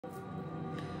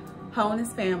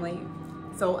Wholeness family.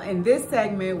 So in this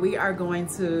segment, we are going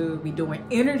to be doing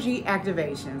energy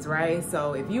activations, right?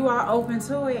 So if you are open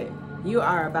to it, you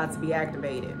are about to be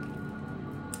activated.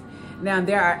 Now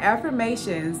there are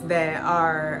affirmations that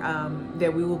are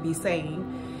that we will be saying,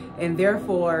 and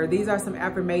therefore these are some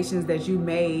affirmations that you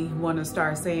may want to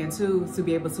start saying too, to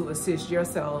be able to assist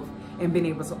yourself and being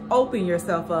able to open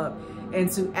yourself up and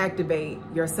to activate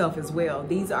yourself as well.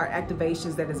 These are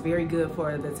activations that is very good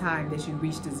for the time that you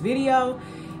reach this video,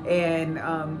 and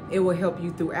it will help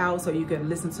you throughout, so you can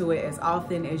listen to it as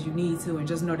often as you need to, and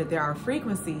just know that there are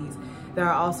frequencies that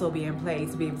are also being played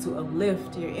to be able to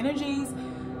uplift your energies,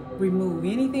 remove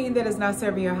anything that is not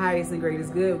serving your highest and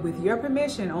greatest good with your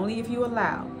permission. Only if you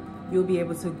allow, you'll be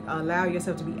able to allow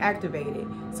yourself to be activated.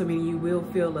 So meaning you will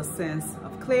feel a sense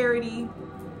of clarity,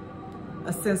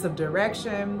 a sense of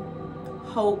direction,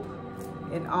 hope,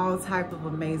 and all type of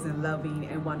amazing, loving,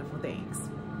 and wonderful things.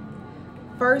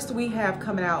 First, we have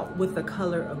coming out with the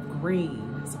color of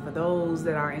green. So for those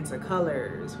that are into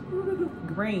colors,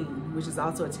 green, which is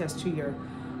also attached to your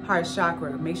heart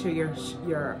chakra, make sure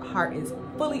your heart is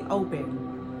fully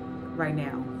open right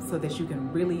now so that you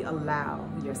can really allow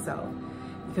yourself,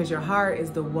 because your heart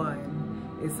is the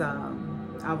one. It's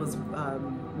I was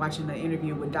watching an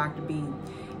interview with Dr. B,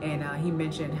 and he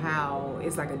mentioned how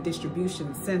it's like a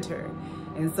distribution center,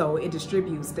 and so it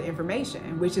distributes the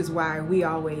information, which is why we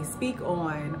always speak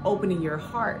on opening your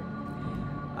heart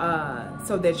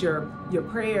so that your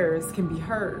prayers can be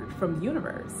heard from the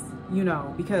universe, you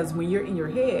know, because when you're in your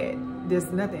head,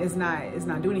 there's nothing, it's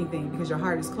not doing anything, because your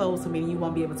heart is closed, so meaning you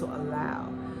won't be able to allow,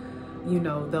 you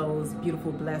know, those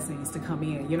beautiful blessings to come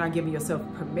in. You're not giving yourself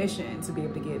permission to be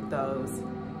able to get those,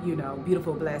 you know,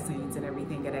 beautiful blessings and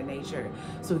everything of that nature.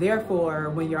 So therefore,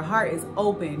 when your heart is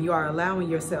open, you are allowing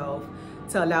yourself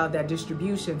to allow that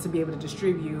distribution to be able to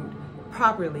distribute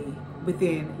properly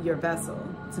within your vessel,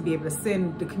 to be able to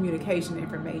send the communication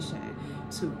information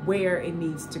to where it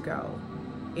needs to go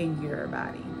in your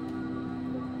body.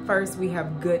 First, we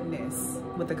have goodness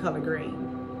with the color green.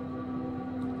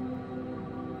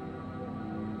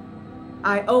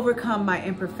 I overcome my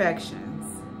imperfections,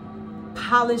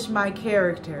 polish my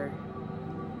character,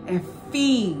 and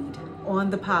feed on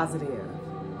the positive.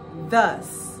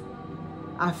 Thus,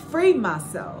 I free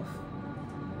myself,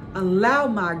 allow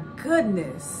my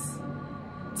goodness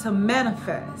to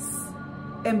manifest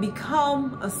and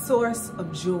become a source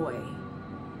of joy.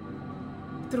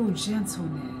 Through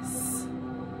gentleness,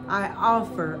 I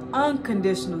offer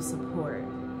unconditional support,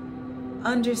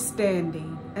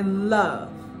 understanding, and love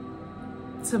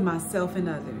to myself and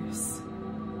others.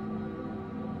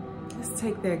 Let's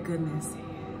take that goodness in,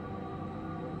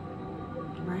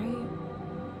 right?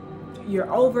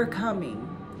 You're overcoming,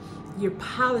 you're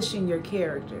polishing your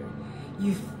character,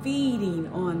 you're feeding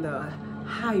on the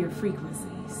higher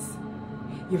frequencies,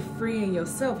 you're freeing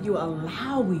yourself, you're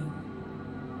allowing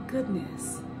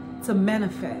goodness to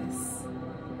manifest,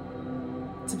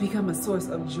 to become a source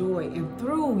of joy. And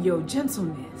through your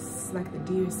gentleness, like the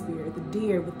deer spirit, the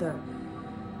deer with the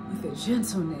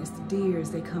gentleness, the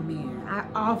deers, they come in. I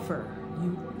offer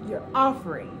you, you're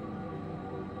offering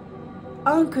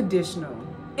unconditional,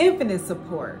 infinite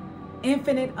support,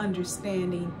 infinite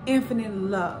understanding, infinite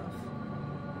love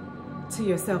to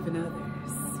yourself and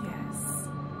others. Yes.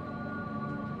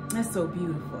 That's so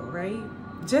beautiful, right?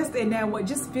 Just in that way,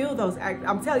 just feel those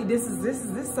I'm telling you, this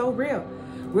is so real.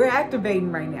 We're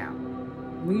activating right now.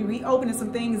 We opening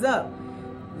some things up.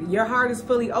 Your heart is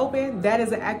fully open. That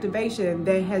is an activation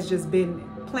that has just been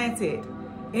planted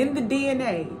in the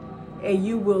DNA, and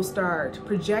you will start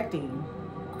projecting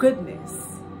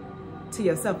goodness to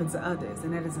yourself and to others.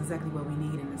 And that is exactly what we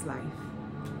need in this life.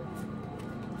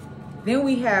 Then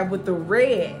we have with the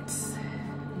red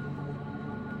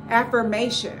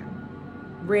affirmation,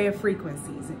 red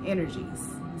frequencies and energies.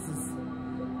 This is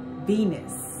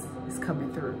Venus is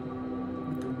coming through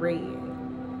with the red.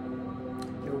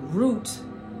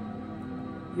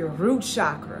 Your root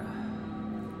chakra.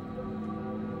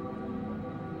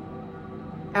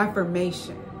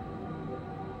 Affirmation.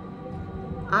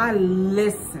 I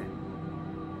listen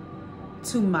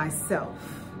to myself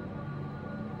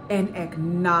and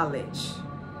acknowledge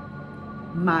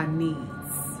my needs.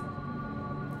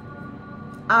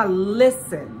 I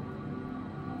listen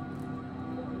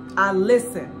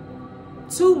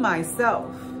to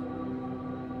myself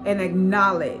and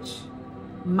acknowledge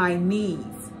my needs.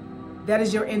 That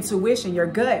is your intuition, your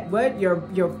gut, what? Your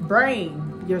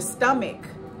brain, your stomach,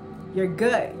 your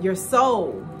gut, your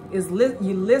soul is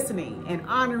you listening and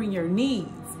honoring your needs.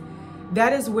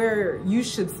 That is where you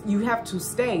have to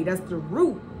stay. That's the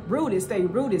root rooted,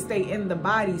 stay in the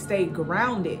body, stay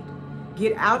grounded.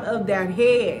 Get out of that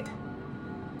head.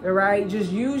 All right,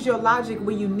 just use your logic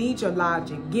when you need your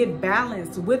logic. Get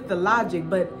balanced with the logic,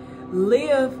 but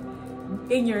live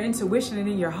in your intuition and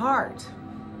in your heart.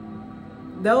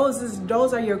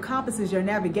 Those are your compasses, your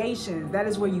navigations. That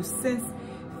is where you sense,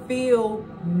 feel,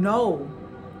 know,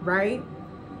 right?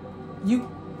 You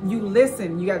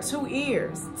listen. You got 2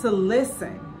 ears to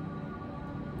listen.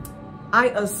 I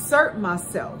assert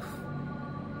myself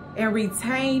and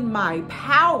retain my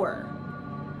power.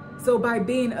 So by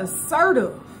being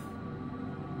assertive,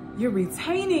 you're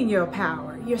retaining your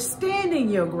power. You're standing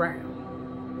your ground.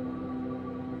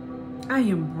 I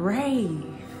am brave.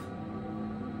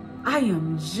 I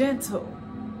am gentle.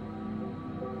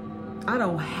 I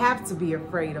don't have to be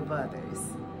afraid of others.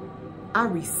 I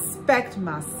respect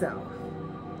myself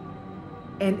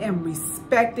and am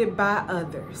respected by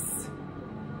others.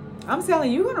 I'm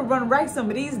telling you, you're going to write some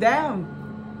of these down.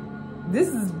 This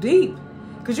is deep.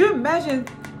 Could you imagine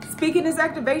speaking this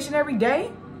activation every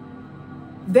day?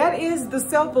 That is the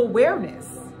self-awareness.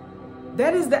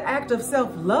 That is the act of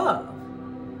self-love.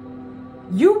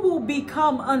 You will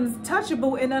become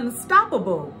untouchable and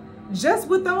unstoppable just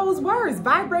with those words,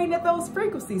 vibrating at those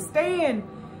frequencies, staying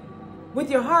with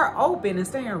your heart open and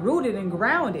staying rooted and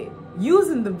grounded,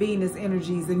 using the Venus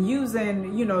energies and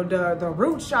using, you know, the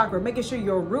root chakra, making sure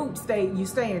your root you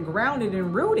staying grounded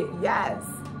and rooted. Yes.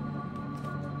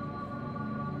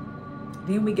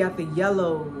 Then we got the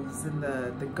yellows and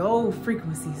the gold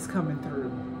frequencies coming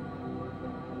through.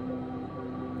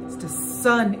 It's the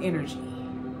sun energy,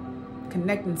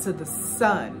 connecting to the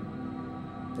sun,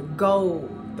 the gold,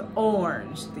 the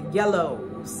orange, the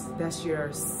yellows. That's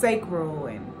your sacral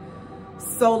and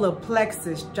solar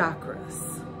plexus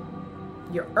chakras,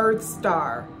 your earth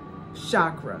star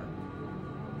chakra,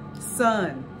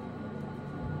 sun,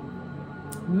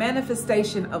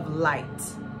 manifestation of light.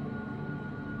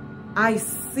 I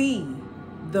see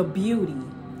the beauty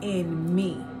in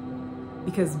me,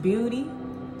 because the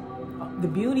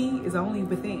beauty is only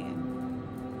within.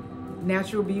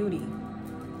 Natural beauty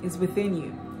is within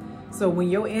you. So when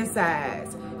your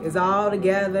insides is all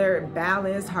together,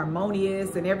 balanced,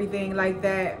 harmonious, and everything like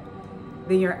that,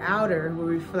 then your outer will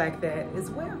reflect that as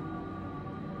well.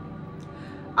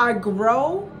 I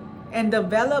grow and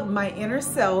develop my inner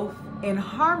self in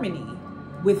harmony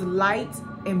with light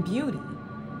and beauty.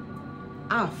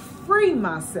 I free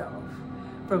myself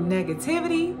from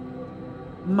negativity.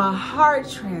 My heart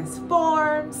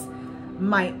transforms.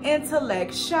 My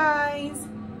intellect shines.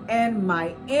 And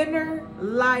my inner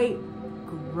light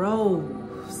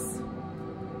grows.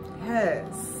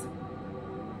 Yes.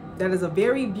 That is a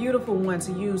very beautiful one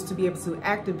to use to be able to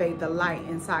activate the light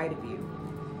inside of you.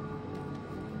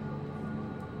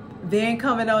 Then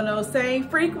coming on those same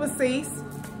frequencies,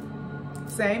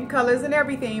 same colors and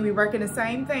everything, we working the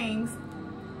same things.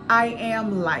 I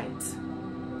am light.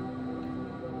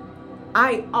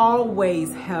 I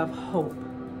always have hope.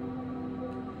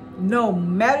 No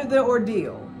matter the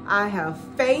ordeal, I have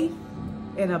faith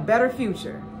in a better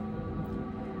future.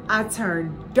 I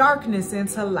turn darkness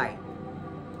into light.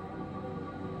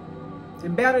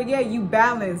 And better yet, you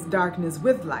balance darkness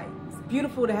with light. It's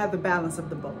beautiful to have the balance of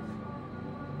the both.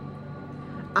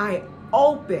 I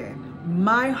open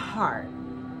my heart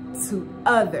to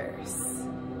others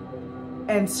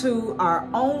and to our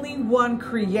only one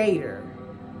creator,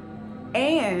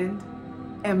 and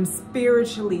am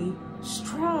spiritually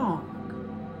strong.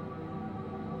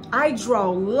 I draw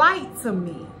light to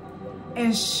me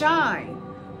and shine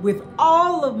with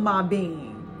all of my being.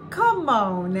 Come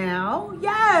on now.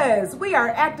 Yes, we are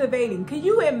activating. Can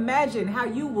you imagine how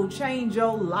you will change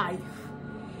your life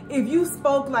if you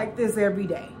spoke like this every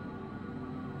day?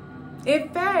 In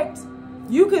fact,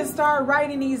 you can start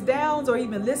writing these down or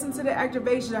even listen to the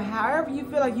activation, or however you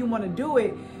feel like you want to do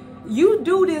it. You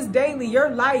do this daily, your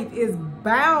life is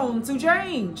bound to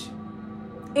change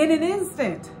in an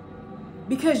instant,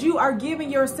 because you are giving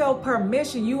yourself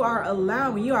permission. You are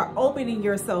allowing, you are opening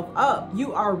yourself up.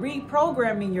 You are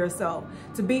reprogramming yourself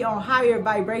to be on higher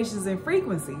vibrations and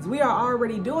frequencies. We are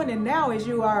already doing it now. As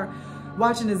you are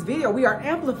watching this video, we are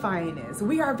amplifying this.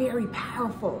 We are very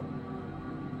powerful.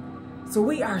 So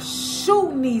we are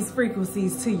shooting these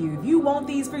frequencies to you. If you want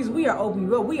these frequencies, we are opening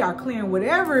you up. We are clearing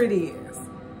whatever it is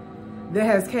that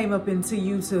has came up into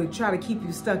you to try to keep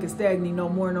you stuck and stagnant. No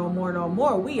more, no more, no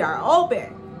more. We are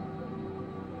open.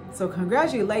 So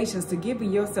congratulations to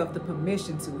giving yourself the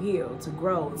permission to heal, to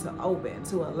grow, to open,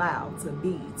 to allow, to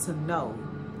be, to know,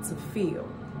 to feel.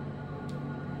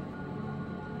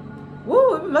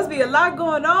 Woo, it must be a lot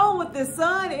going on with this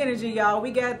sun energy, y'all. We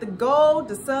got the gold,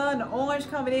 the sun, the orange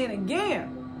coming in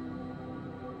again.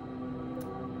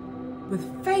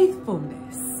 with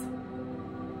faithfulness.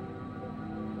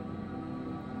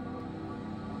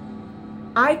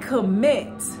 I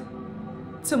commit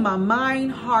to my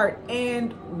mind, heart,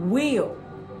 and will.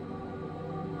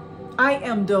 I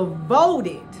am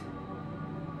devoted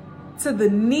to the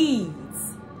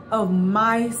needs of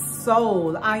my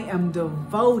soul. I am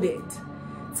devoted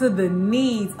to the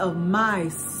needs of my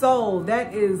soul.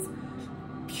 That is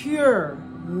pure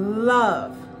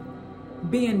love.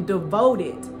 Being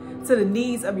devoted to the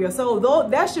needs of your soul. Though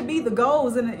that should be the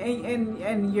goals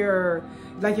and your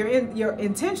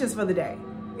intentions for the day.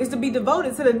 Is to be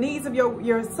devoted to the needs of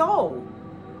your soul.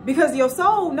 Because your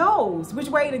soul knows which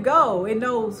way to go. It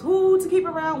knows who to keep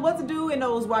around, what to do. It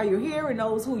knows why you're here. It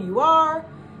knows who you are.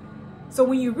 So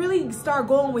when you really start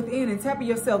going within and tapping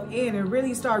yourself in and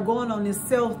really start going on this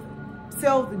self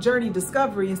journey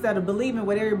discovery instead of believing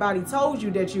what everybody told you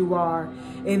that you are,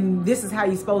 and this is how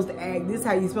you're supposed to act, this is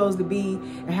how you're supposed to be,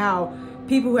 and how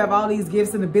people who have all these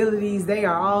gifts and abilities, they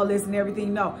are all this and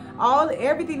everything. No,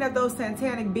 everything that those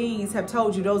satanic beings have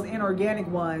told you, those inorganic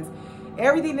ones,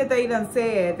 everything that they done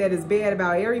said that is bad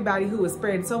about everybody who is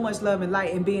spreading so much love and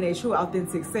light and being their true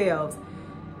authentic selves,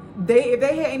 if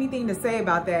they had anything to say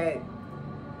about that,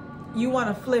 you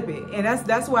want to flip it. And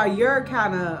that's why you're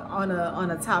kind of on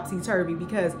a topsy-turvy,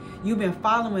 because you've been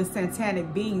following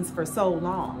satanic beings for so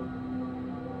long.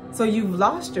 So you've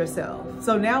lost yourself.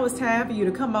 So now it's time for you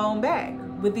to come on back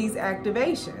with these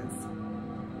activations.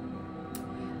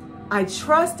 I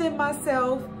trust in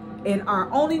myself and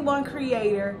our only one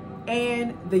creator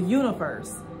and the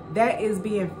universe. That is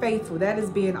being faithful. That is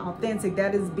being authentic.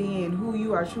 That is being who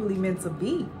you are truly meant to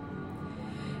be.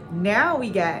 Now we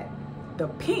got the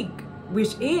pink,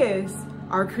 which is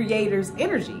our creator's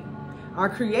energy. Our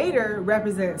creator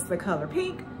represents the color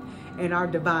pink, and our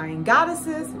divine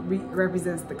goddesses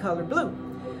represents the color blue.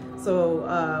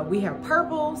 So we have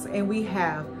purples and we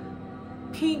have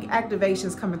pink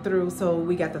activations coming through. So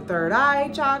we got the third eye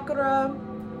chakra.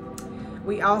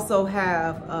 We also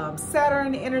have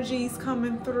Saturn energies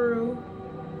coming through.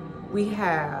 We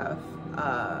have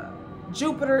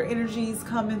Jupiter energies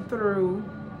coming through.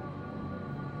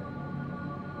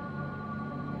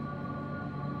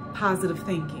 Positive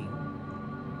thinking.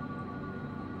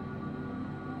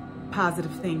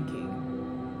 Positive thinking.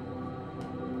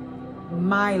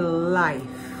 My life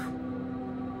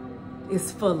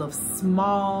is full of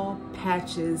small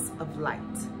patches of light.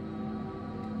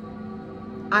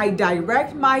 I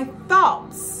direct my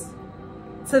thoughts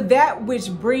to that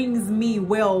which brings me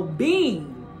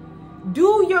well-being.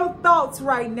 Do your thoughts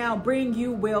right now bring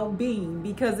you well-being?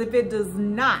 Because if it does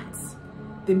not,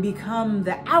 then become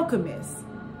the alchemist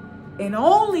and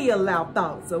only allow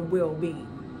thoughts of well-being.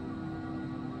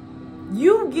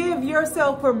 You give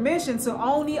yourself permission to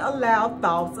only allow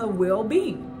thoughts of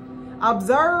well-being.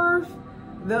 Observe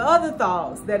the other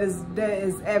thoughts that is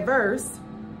adverse,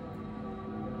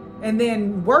 and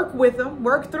then work with them,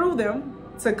 work through them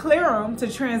to clear them, to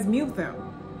transmute them.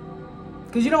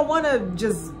 Because you don't want to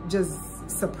just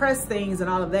suppress things and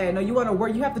all of that. No, you want to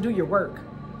work. You have to do your work.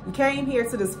 You came here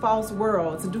to this false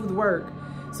world to do the work.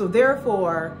 So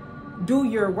therefore, do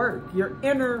your work, your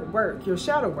inner work, your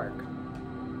shadow work.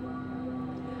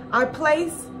 I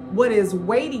place what is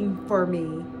waiting for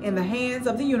me in the hands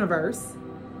of the universe.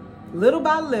 Little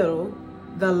by little,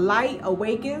 the light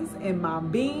awakens in my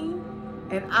being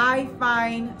and I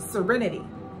find serenity.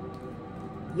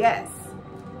 Yes.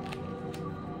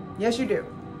 Yes, you do.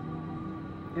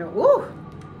 And, woo,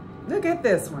 look at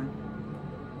this one.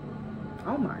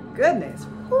 Oh my goodness.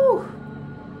 Whew.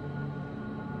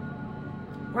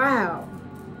 Wow.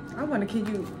 I want to keep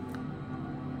you.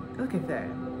 Look at that.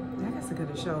 I guess I could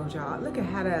have showed y'all. Look at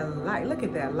how that light. Look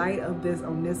at that light of this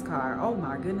on this card. Oh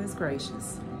my goodness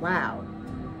gracious. Wow.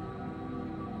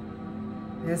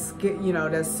 Let's get, you know,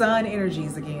 the sun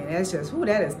energies again. That's just, whoo,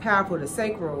 that is powerful. The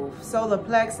sacral, solar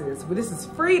plexus. Well, this is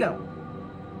freedom.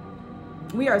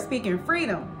 We are speaking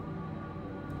freedom.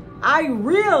 I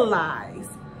realize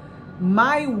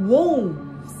my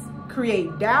wounds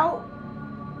create doubt,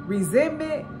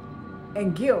 resentment,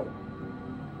 and guilt.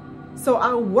 So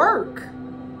I work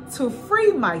to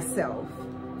free myself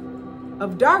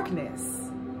of darkness.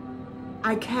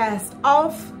 I cast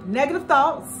off negative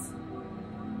thoughts,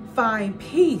 find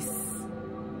peace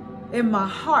in my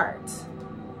heart,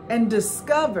 and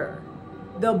discover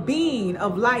the being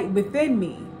of light within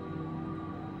me.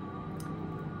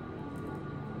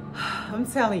 I'm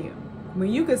telling you,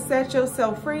 when you can set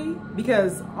yourself free,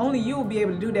 because only you will be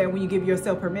able to do that when you give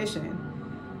yourself permission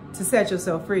to set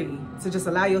yourself free, to just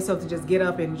allow yourself to just get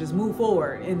up and just move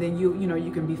forward, and then you know,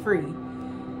 you can be free.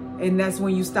 And that's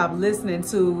when you stop listening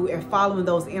to and following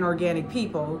those inorganic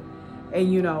people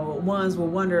And, you know, ones will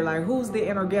wonder, like, who's the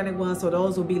inorganic ones? So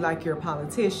those will be like your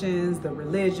politicians, the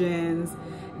religions,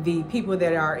 the people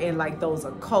that are in like those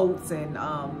occults and,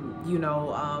 you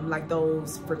know, like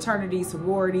those fraternity,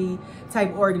 sorority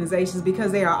type organizations,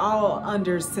 because they are all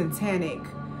under satanic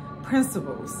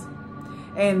principles.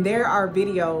 And there are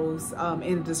videos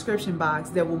in the description box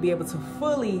that will be able to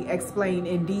fully explain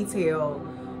in detail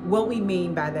what we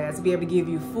mean by that, to be able to give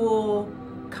you full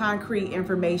concrete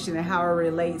information and how it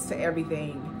relates to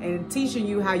everything, and teaching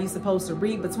you how you're supposed to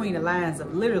read between the lines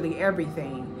of literally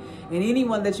everything. And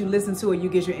anyone that you listen to or you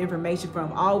get your information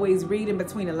from, always read in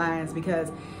between the lines, because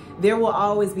there will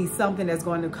always be something that's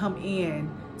going to come in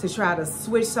to try to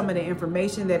switch some of the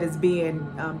information that is being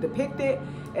depicted,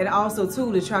 and also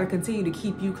too to try to continue to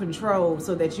keep you controlled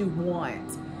so that you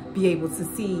won't be able to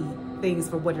see things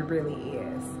for what it really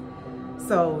is.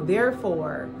 So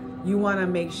therefore, you want to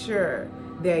make sure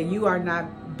that you are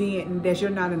not being, that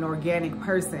you're not an organic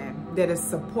person that is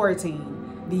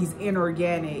supporting these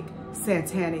inorganic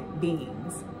satanic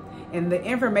beings. And the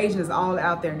information is all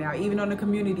out there now. Even on the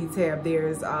community tab,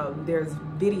 there's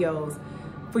videos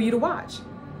for you to watch.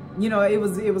 You know, it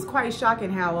was quite shocking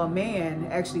how a man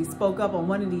actually spoke up on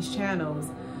one of these channels,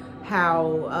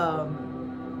 how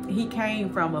he came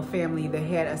from a family that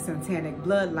had a satanic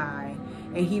bloodline,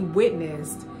 and he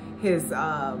witnessed his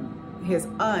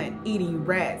aunt eating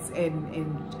rats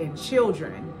and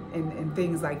children and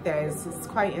things like that. It's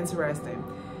quite interesting.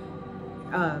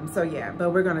 So yeah,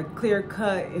 but we're gonna clear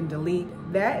cut and delete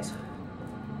that.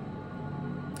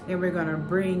 And we're gonna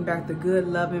bring back the good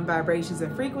loving vibrations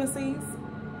and frequencies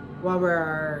while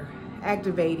we're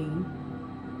activating.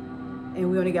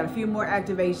 And we only got a few more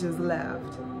activations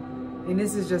left. And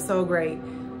this is just so great.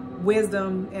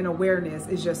 Wisdom and awareness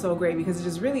is just so great, because it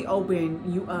just really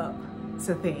open you up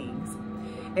to things.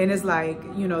 And it's like,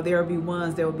 you know, there will be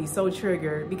ones that will be so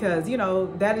triggered because, you know,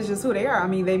 that is just who they are. I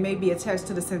mean, they may be attached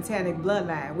to the satanic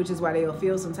bloodline, which is why they'll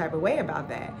feel some type of way about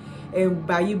that. And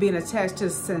by you being attached to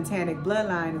satanic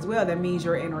bloodline as well, that means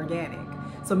you're inorganic.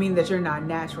 So meaning that you're not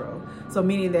natural. So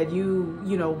meaning that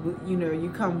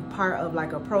you come part of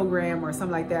like a program or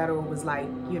something like that, or was like,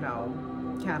 you know,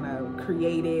 kind of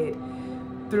created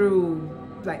through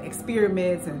like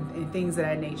experiments and things of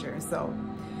that nature. So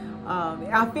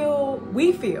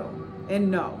we feel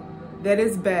and know that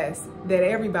it's best that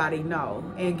everybody know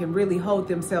and can really hold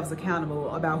themselves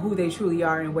accountable about who they truly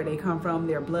are and where they come from,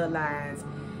 their bloodlines,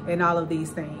 and all of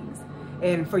these things.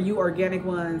 And for you organic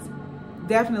ones,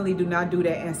 definitely do not do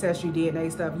that ancestry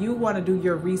DNA stuff. You want to do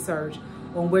your research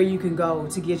on where you can go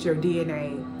to get your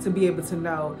DNA to be able to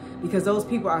know, because those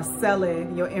people are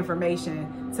selling your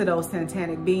information to those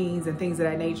satanic beings and things of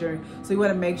that nature. So you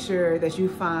want to make sure that you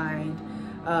find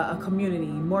a community,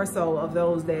 more so of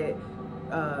those that,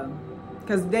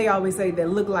 because they always say that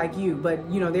look like you, but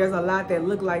you know, there's a lot that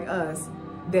look like us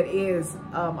that is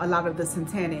a lot of the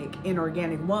satanic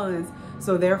inorganic ones.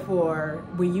 So therefore,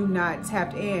 when you not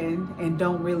tapped in and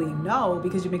don't really know,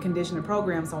 because you've been conditioned and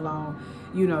programmed so long,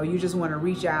 you know, you just want to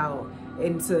reach out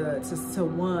into to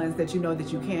ones that you know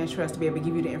that you can trust to be able to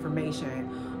give you the information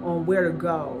on where to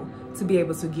go to be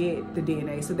able to get the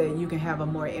DNA, so that you can have a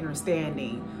more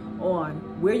understanding on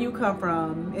where you come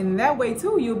from. And that way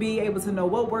too, you'll be able to know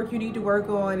what work you need to work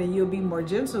on, and you'll be more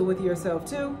gentle with yourself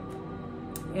too,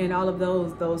 and all of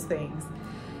those things.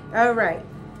 All right,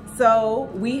 so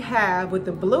we have with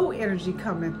the blue energy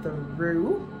coming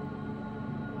through,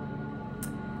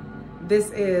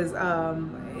 this is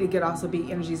it could also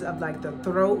be energies of like the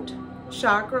throat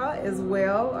chakra as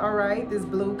well. All right, this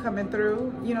blue coming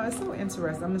through, you know, it's so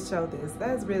interesting. I'm gonna show this.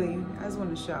 That's really, I just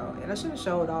want to show, and I should have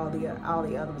showed all the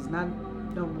others, and I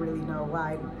don't really know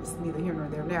why. It's neither here nor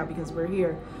there now, because we're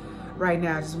here right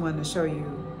now. I just wanted to show you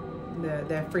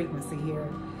that frequency here.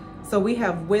 So we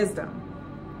have wisdom,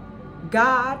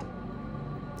 God.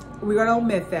 We're gonna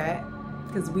omit that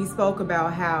because we spoke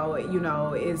about how, you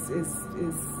know,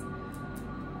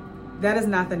 that is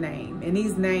not the name. And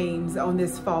these names on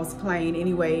this false plane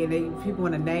anyway, and people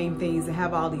want to name things and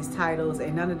have all these titles,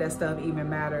 and none of that stuff even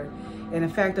matter. And the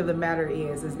fact of the matter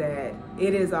is that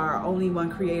it is our only one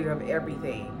creator of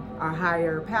everything. Our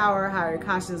higher power, higher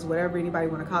consciousness, whatever anybody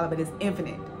want to call it, but it's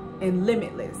infinite and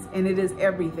limitless, and it is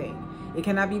everything. It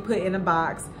cannot be put in a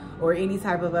box or any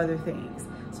type of other things.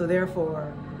 So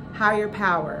therefore, higher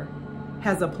power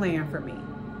has a plan for me.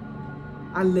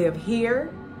 I live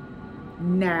here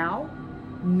now,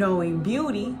 knowing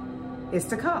beauty is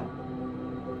to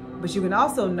come. But you can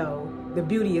also know the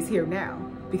beauty is here now,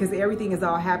 because everything is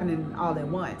all happening all at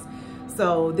once.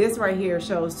 So this right here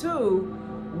shows too,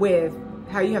 with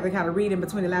how you have to kind of read in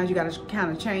between the lines. You got to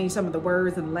kind of change some of the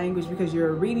words and the language, because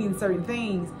you're reading certain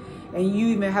things And you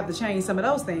even have to change some of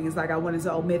those things. Like I wanted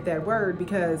to omit that word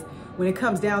because when it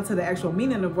comes down to the actual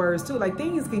meaning of words too, like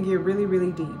things can get really,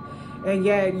 really deep. And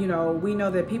yet, you know, we know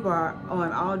that people are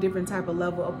on all different type of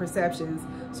level of perceptions.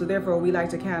 So therefore, we like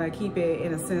to kind of keep it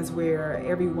in a sense where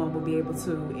everyone will be able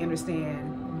to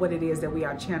understand what it is that we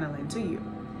are channeling to you.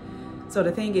 So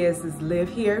the thing is live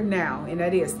here now, and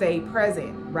that is stay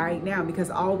present right now,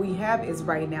 because all we have is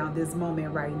right now, this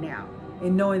moment right now.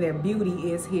 And knowing that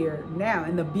beauty is here now,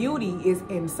 and the beauty is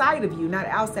inside of you, not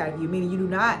outside of you, meaning you do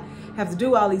not have to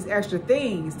do all these extra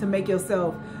things to make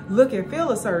yourself look and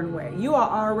feel a certain way. You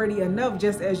are already enough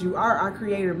just as you are. Our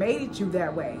Creator made you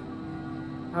that way.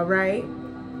 All right?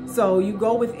 So you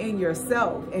go within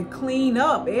yourself and clean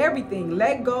up everything.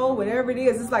 Let go, whatever it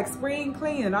is. It's like spring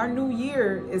cleaning. Our new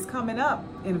year is coming up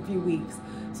in a few weeks.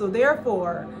 So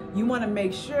therefore, you want to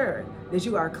make sure that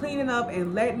you are cleaning up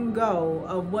and letting go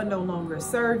of what no longer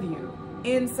serve you.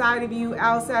 Inside of you,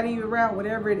 outside of you, around,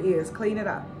 whatever it is, clean it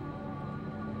up.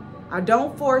 I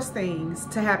don't force things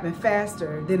to happen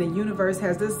faster than the universe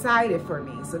has decided for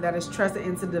me. So that is trusted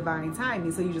into divine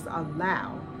timing. So you just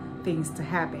allow things to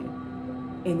happen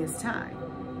in its time.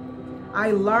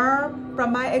 I learn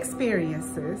from my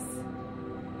experiences,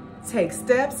 take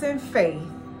steps in faith,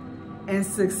 and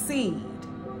succeed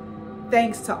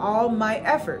thanks to all my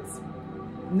efforts.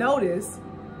 Notice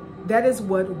that is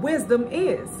what wisdom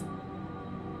is.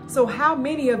 So how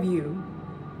many of you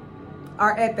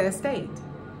are at that state?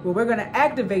 Well, we're going to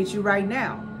activate you right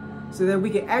now so that we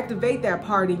can activate that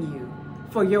part in you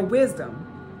for your wisdom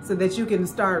so that you can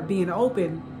start being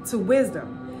open to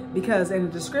wisdom. Because in the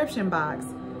description box,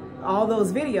 all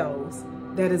those videos,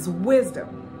 that is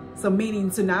wisdom. So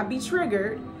meaning to not be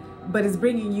triggered, but it's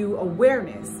bringing you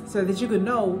awareness so that you can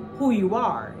know who you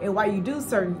are and why you do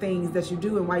certain things that you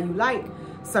do and why you like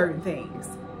certain things.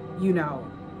 You know,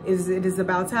 it is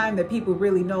about time that people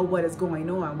really know what is going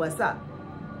on, what's up.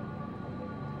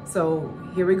 So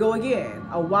here we go again.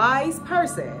 A wise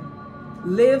person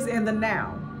lives in the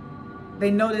now.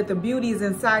 They know that the beauty is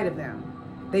inside of them.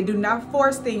 They do not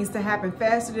force things to happen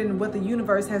faster than what the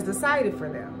universe has decided for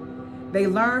them. They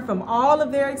learn from all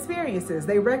of their experiences.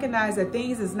 They recognize that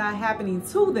things is not happening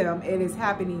to them, it is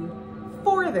happening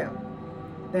for them.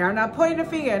 They are not pointing a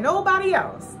finger at nobody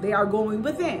else. They are going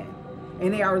within,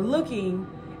 and they are looking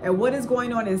at what is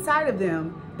going on inside of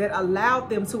them that allowed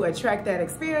them to attract that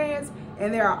experience.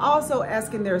 And they are also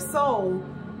asking their soul,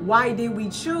 why did we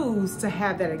choose to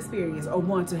have that experience or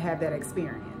want to have that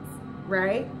experience,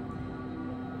 right?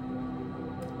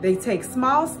 They take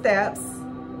small steps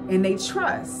and they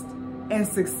trust and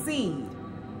succeed.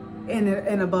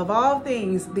 And above all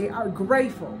things, they are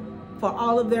grateful for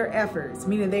all of their efforts,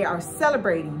 meaning they are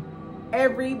celebrating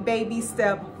every baby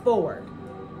step forward.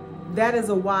 That is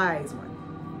a wise one.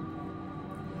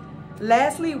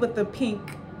 Lastly, with the pink,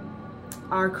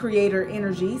 our creator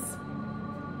energies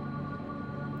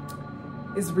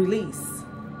is release.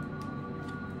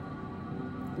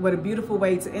 What a beautiful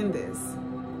way to end this.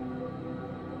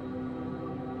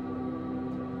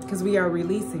 Because we are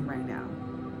releasing right now.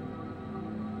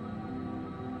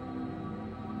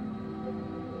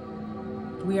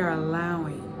 We are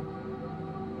allowing.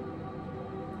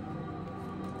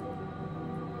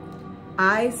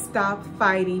 I stop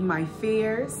fighting my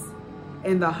fears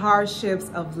and the hardships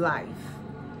of life.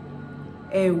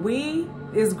 And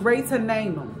it's great to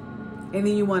name them. And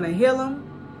then you want to heal them.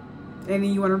 And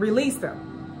then you want to release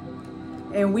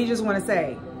them. And we just want to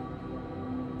say,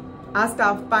 I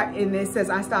stop fighting, and it says,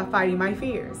 I stop fighting my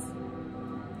fears.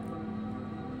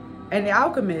 And the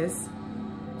alchemist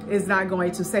is not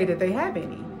going to say that they have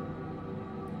any.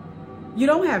 You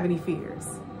don't have any fears.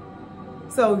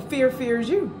 So fear fears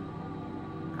you.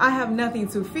 I have nothing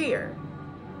to fear.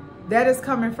 That is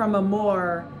coming from a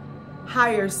more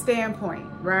higher standpoint,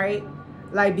 right?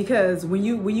 Like, because when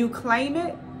you claim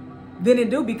it, then it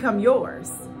do become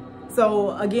yours.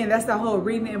 So again, that's the whole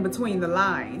reading in between the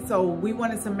lines. So we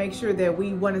wanted to make sure that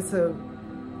we wanted to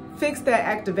fix that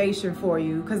activation for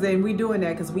you, because then we doing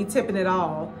that because we tipping it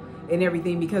all and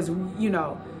everything, because, you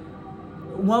know,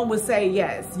 one would say,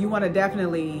 yes, you want to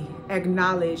definitely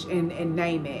acknowledge and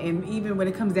name it. And even when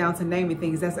it comes down to naming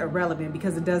things, that's irrelevant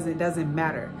because it doesn't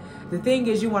matter. The thing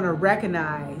is, you want to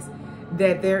recognize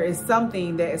that there is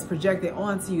something that is projected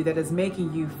onto you that is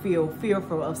making you feel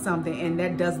fearful of something, and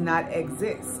that does not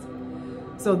exist.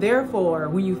 So therefore,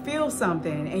 when you feel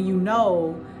something and you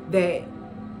know that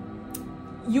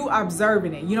you are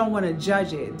observing it, you don't want to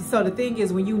judge it. So the thing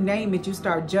is, when you name it, you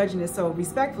start judging it. So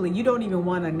respectfully, you don't even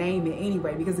want to name it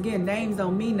anyway, because again, names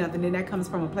don't mean nothing, and that comes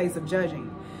from a place of judging.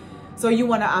 So you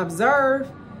want to observe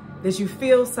that you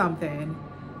feel something,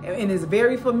 and it's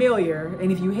very familiar.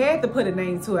 And if you had to put a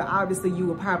name to it, obviously you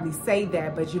would probably say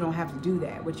that, but you don't have to do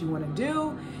that. What you want to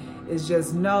do is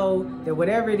just know that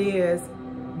whatever it is,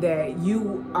 that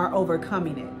you are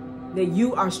overcoming it, that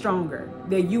you are stronger,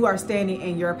 that you are standing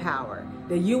in your power,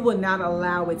 that you will not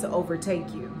allow it to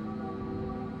overtake you.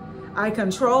 I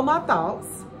control my thoughts,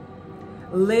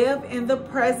 live in the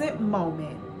present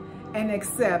moment, and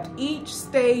accept each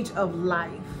stage of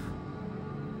life.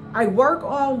 I work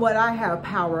on what I have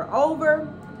power over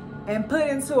and put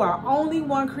into our only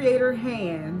one creator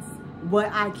hands what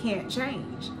I can't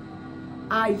change.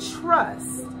 I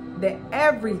trust that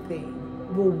everything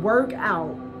will work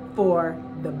out for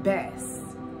the best.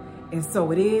 And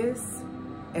so it is,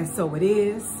 and so it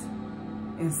is,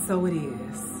 and so it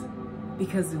is,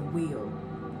 because it will.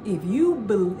 If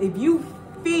you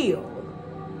feel,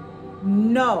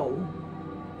 know,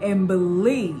 and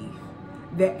believe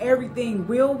that everything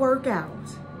will work out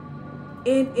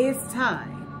in its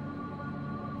time,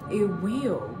 it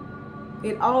will.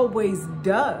 It always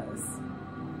does.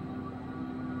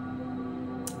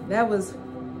 That was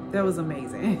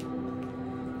amazing.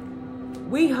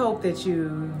 We hope that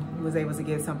you was able to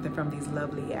get something from these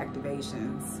lovely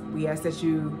activations. We ask that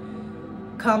you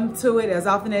come to it as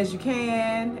often as you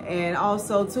can, and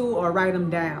also or write them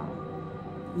down.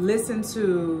 Listen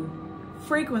to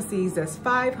frequencies that's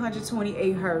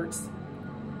 528 hertz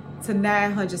to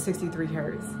 963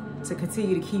 hertz to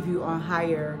continue to keep you on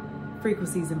higher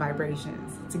frequencies and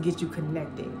vibrations, to get you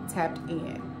connected, tapped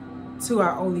in to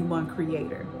our only one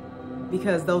creator.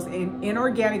 Because those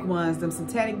inorganic ones, them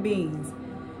satanic beings,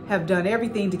 have done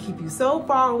everything to keep you so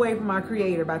far away from our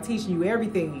creator by teaching you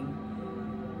everything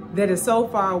that is so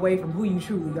far away from who you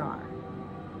truly are.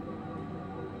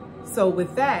 So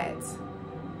with that,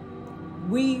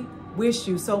 we wish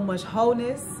you so much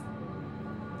wholeness.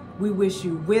 We wish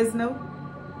you wisdom.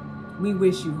 We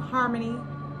wish you harmony.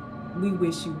 We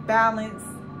wish you balance.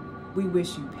 We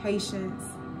wish you patience.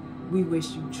 We wish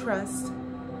you trust.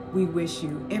 We wish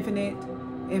you infinite,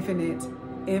 infinite,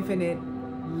 infinite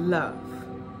love.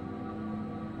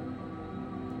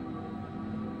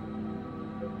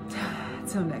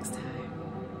 Till next time.